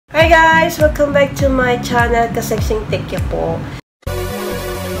Hi guys! Welcome back to my channel, Kaseksing Tekya po.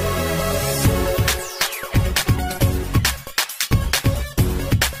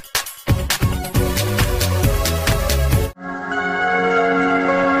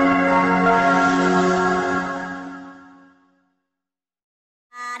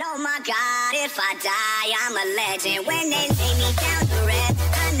 Oh my God, if I die, I'm a legend. When they lay me down to rest,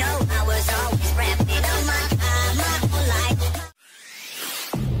 I know I was always repping. Oh my God, my whole life.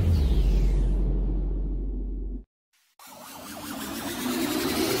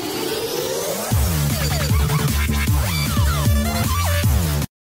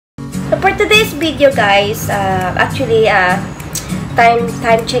 So for today's video guys, time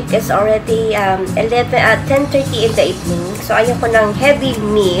check is already 10:30 in the evening. So ayaw ko ng heavy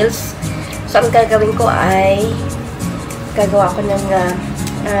meals. So ang gagawin ko ay gagawa ko ng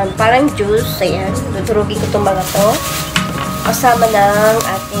parang juice. Ayan, dudurugin ko itong mga to kasama ng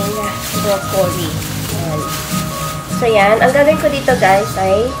ating broccoli. Ayan. So yan, ang gagawin ko dito guys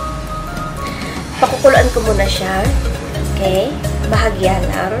ay pakukuluan ko muna siya. Okay, bahagya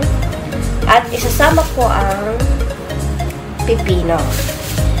lang. At isasama ko ang pipino.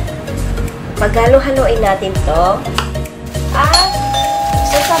 Maghalo-haloin natin to. At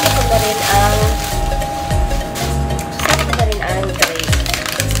isasama ko na rin ang grapes.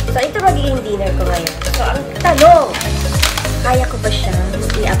 So, ito magiging dinner ko ngayon. So, ang tanong, kaya ko ba siyang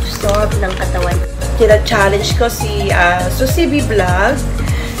i-absorb ng katawan? Kina-challenge ko si Susie Vlog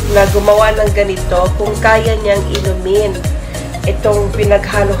na gumawa ng ganito kung kaya niyang inumin itong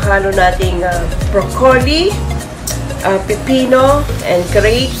pinaghalo-halo nating broccoli, pepino, and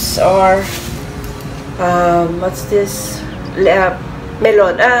grapes, or what's this?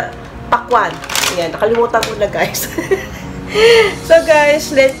 Melon. Pakwan. Ayan, nakalimutan ko na guys. So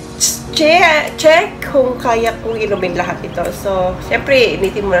guys, let's check kung kaya kong inumin lahat ito. So, syempre,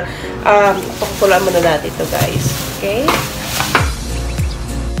 initin mo na, pakukulan muna natin ito guys. Okay?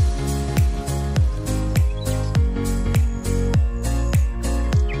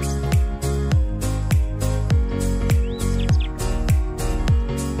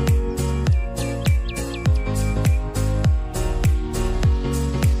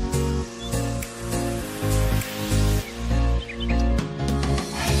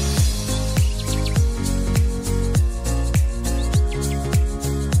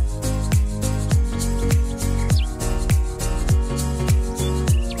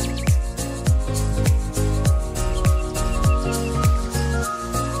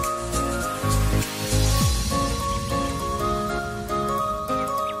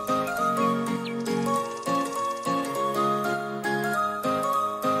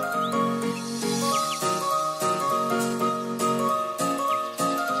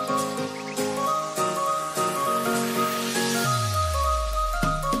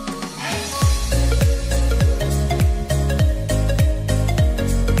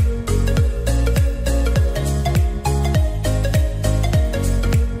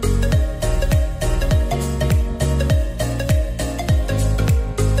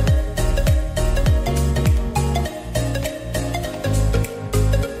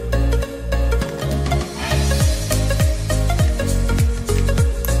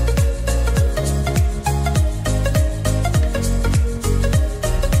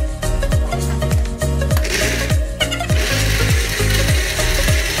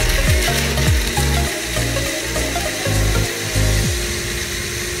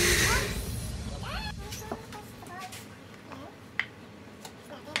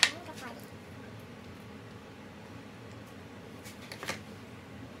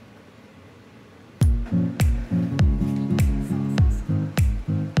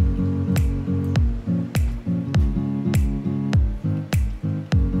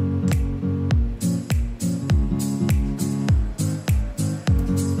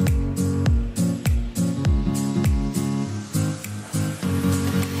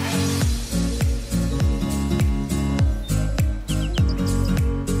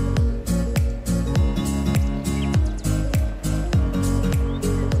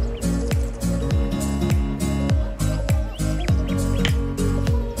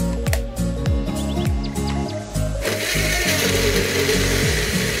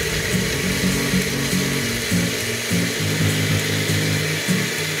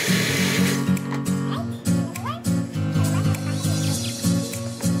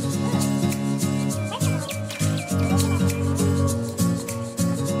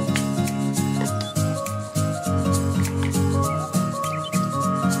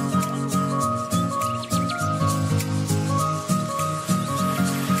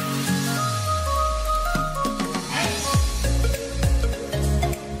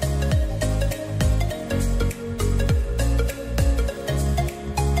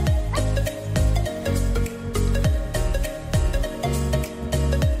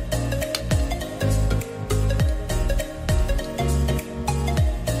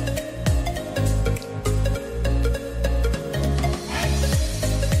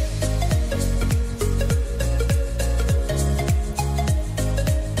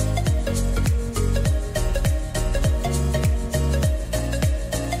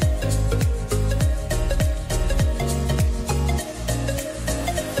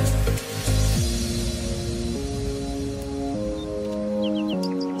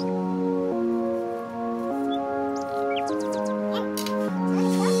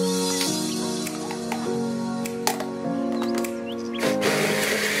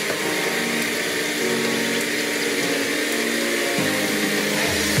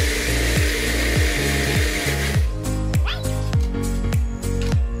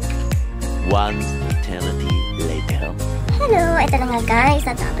 One eternity later. Hello! Ito na nga guys,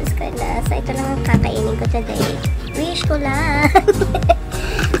 natapos ko na. So ito lang ang kakainin ko today. Wish ko lang!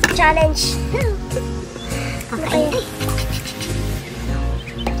 Challenge! Okay.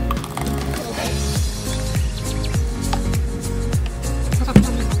 Sarap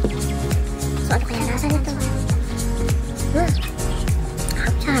naman. So ano kaya nasa nito?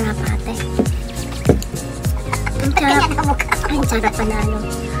 Ang sarap ate. Ang sarap. Ang sarap panalo.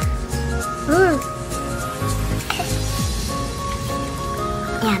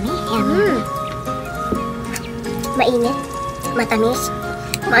 Yummy, yummy. Mainit, matamis,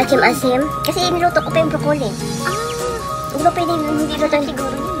 maasim-asim. Kasi niluto ko pa yung broccoli. Hindi ba pwede hindi luto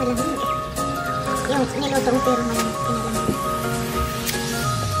siguro yun? Malamig. Yung niluto mo pero malamig, pinalamig.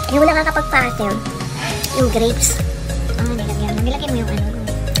 Yung nakakapagpa-asim, yung grapes. Nilagyan mo yung ano.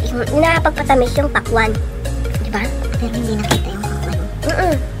 Yung nakakapagpatamis yung pakwan. Diba? Pero hindi nakita yung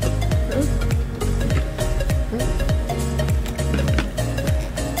pakwan.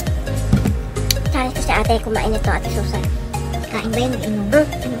 Challenge ko si ate kumain ito, Ate Susan. Kain ba yun? Inom?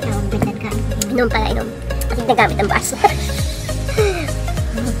 Anong tawag ba yan? Kain? Inom pala, inom. Kasi nagamit ang baso.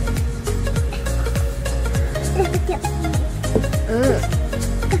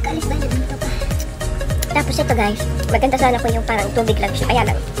 Kakalis ba yun? Ito pa. Tapos ito guys, maganda sana ko yung parang tubig lang siya.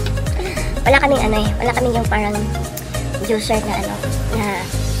 Kaya lang, wala kaming ano eh. Wala kaming yung parang juicer na ano. Na,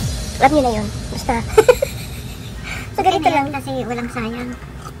 alam niyo na yun. Basta. So ganito lang. Kasi walang sayang.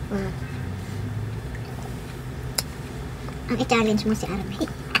 Ang i-challenge mo si Army.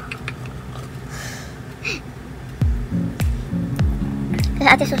 Kasi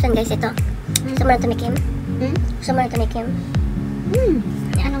Ate Susan guys, ito. Gusto mo na tumikim? Gusto mo na tumikim?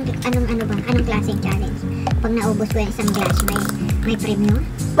 Anong ba? Anong klaseng challenge? Pag naubos ko yung isang glass, may premium?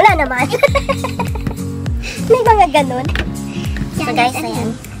 Wala naman. May mga ganun. So guys,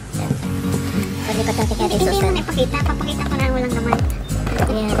 ayan. Palipat natin kay Ate Susan. Hindi mo na ipakita. Papakita ko na walang naman.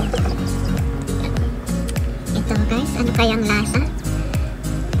 Ayan. Ito guys, ano kayang lasa?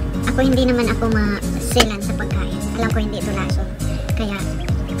 Ako hindi naman ako ma-selan sa pagkain. Alam ko hindi ito laso. Kaya,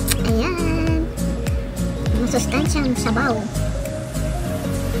 ayan. Masustansyang sabaw.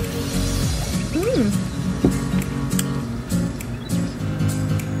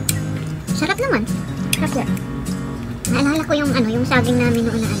 Sarap naman. Sarap na. Naalala ko yung ano, yung saging namin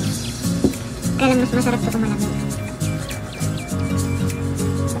noon na ano. Kaya lang mas masarap ito kung malamig.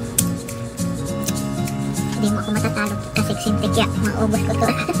 Hindi mo ako matatalo kasi sintik ya. Maubos ko to.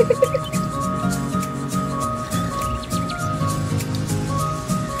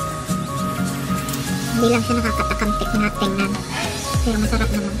 Hindi lang siya nakakatakamtik na tingnan. Pero masarap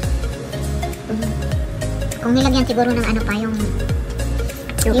naman. Kung nilagyan siguro ng ano pa yung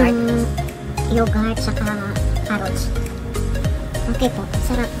yogurt saka carrots. Okay po,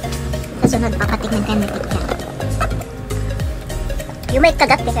 sarap. Sa sunod papatikman kayo ng tikya. Yung may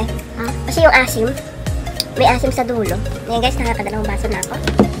kagat kasi. Kasi yung asim, may asim sa dulo. Ngayon guys, nakakadalawang baso na ako.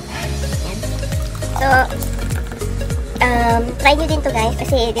 Yan. So, try nyo din to guys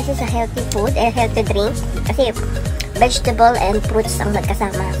kasi this is a healthy food and healthy drink. Kasi vegetable and fruits ang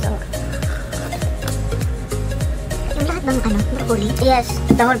magkasama. So, yung lahat ng ano, broccoli? Yes,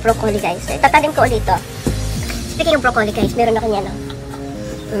 the whole broccoli guys. Tatalim ko ulit to. Speaking of broccoli guys, meron ako niyan.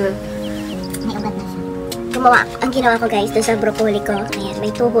 May ugat na siya. Ang ginawa ko guys dun sa broccoli ko. Ayan, may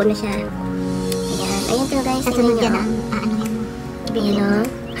tubo na siya. Ayan, ayan to guys. Kasunod yan ang ano yan mo. Ayan o.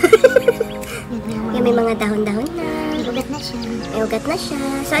 Yung may mga dahon-dahon na. May ugat na siya. May ugat na siya.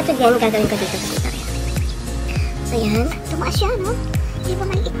 So ito again, gagawin ko dito. So ayan. Tumaas siya, no? Hindi ba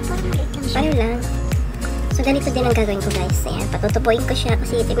maliit? Parang maliit lang siya. Ayun lang. So ganito din ang gagawin ko guys. Ayan, patutupuin ko siya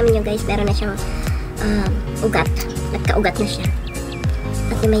kasi tignan nyo guys, meron na siyang ugat. Nagka-ugat na siya.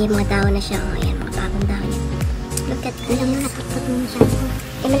 At may mga dahon na siya. O, ayan, mga bagong dahon yan. Look at, alam mo, nakapot mo siya.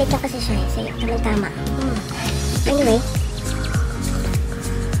 Eh, maliit lang kasi siya. So, tamang-tama. Anyway.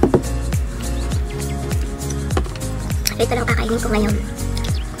 Ito lang kakainin ko ngayon.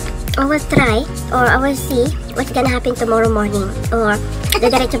 I will try, or I will see what's gonna happen tomorrow morning. Or,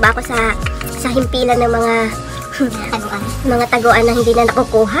 dadiretso ba ako sa himpilan ng mga taguan na hindi na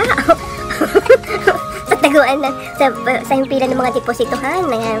nakukuha. Sa taguan na, sa himpilan ng mga depositohan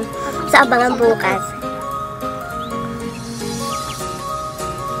na yan. Sa abangan bukas.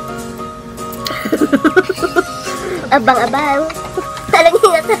 Abang-abang. Alam niyo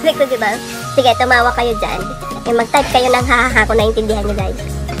yung nasabi ko, diba? Sige, tumawa kayo dyan. Eh, mag-type kayo ng hahaha kung naintindihan nyo guys.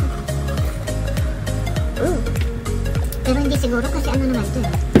 Pero hindi siguro kasi ano naman ito.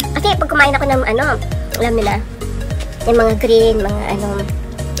 Kasi pag kumain ako ng ano, alam nila, yung mga green, mga ano,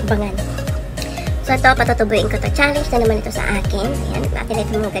 bangan. So ito, patutubuin ko to. Challenge na naman ito sa akin. Ayan, natin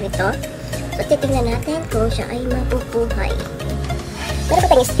ito mga ganito. So, titingnan natin kung siya ay mabubuhay. Meron ba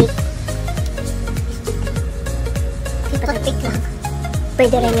tayong stick? Toothpick lang.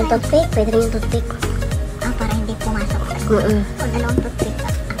 Pwede rin yung toothpick. Pwede rin yung toothpick. Para hindi pumasok. O dalawang toothpick.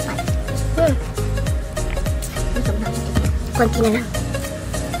 Apat. Konti na lang.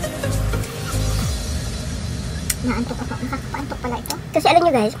 Naantok ako. Nakakapaantok pala ito. Kasi alam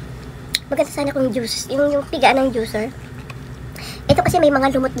nyo guys, maganda sana kung juice. Yung piga ng juicer. Ito kasi may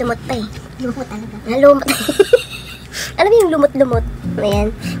mga lumot-lumot pa eh. Lumot talaga. Lumot. Alam mo yung lumot-lumot? Ayan.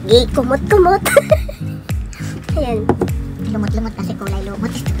 Gay kumot-kumot. Ayan. Lumot-lumot kasi kulay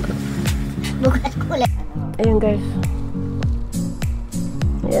lumot. Bukas kulay. Ayun guys.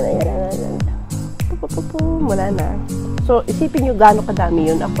 Ayan. Mula na. So, isipin nyo gaano kadami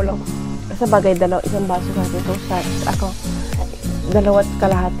yun. Ako lang. Sa bagay, isang baso natin ito. Ako, 2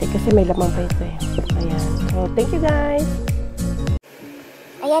 kalahati. Kasi may lamang pa ito eh. Ayan. So, thank you guys.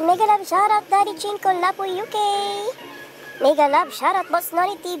 Ayan, mega love shoutout Daddy Chin con Lapu UK. Mega love shoutout Boss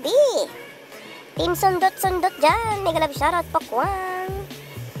Noni TV. Team Sundot dyan. Mega love shoutout Pakwan.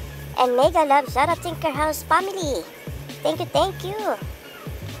 And mega love shoutout Tinker House family. Thank you.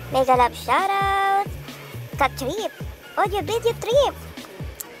 Mega love shoutout Ka-Trip. Audio video trip.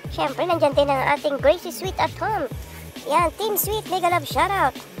 Siyempre, nandyan din ang ating Gracie Sweet at home. Yan, Team Sweet, mega love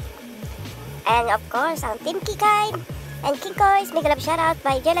shoutout. And of course, ang Team Kikay and King Koys, mega love shoutout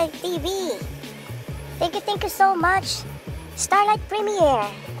by Jelly TV. Thank you so much. Starlight Premiere.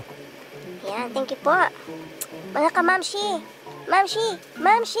 Yan, thank you po. Mga ka-mamshi.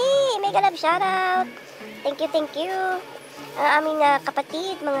 Mamshi, mega love shoutout. Thank you. Ang aming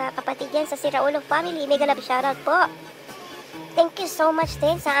mga kapatid yan sa Siraulo family, mega love shoutout po. Thank you so much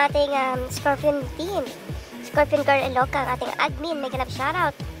din sa ating Scorpion team. Scorpion Girl Eloka, ang ating admin, mega love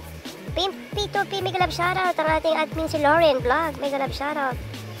shoutout. P2P, mega love shoutout. Ang ating admin si Lauren Vlog, mega love shoutout.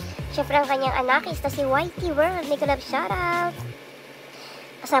 Siyempre ang kanyang anakis na si YT World, mega love shoutout.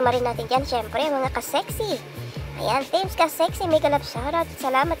 Kasama rin natin dyan, siyempre, mga ka-sexy. Ayan, teams ka-sexy, mega love shoutout.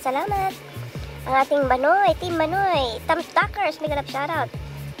 Salamat. Ang ating Manoy, Team Manoy, Tamtakers, mega love shoutout.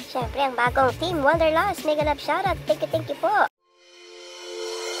 Siyempre, ang bagong Team Wanderlust, mega love shoutout. Thank you po.